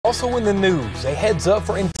Also in the news, a heads up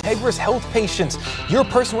for Integris health patients. Your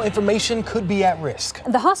personal information could be at risk.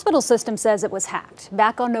 The hospital system says it was hacked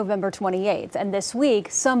back on November 28th, and this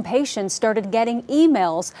week some patients started getting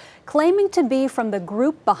emails claiming to be from the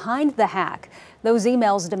group behind the hack. Those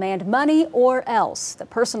emails demand money or else the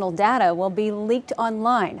personal data will be leaked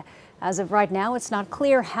online. As of right now, it's not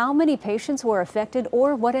clear how many patients were affected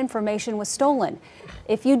or what information was stolen.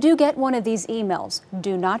 If you do get one of these emails,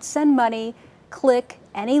 do not send money, click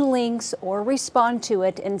any links, or respond to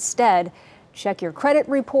it. Instead, check your credit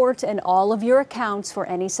report and all of your accounts for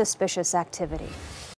any suspicious activity.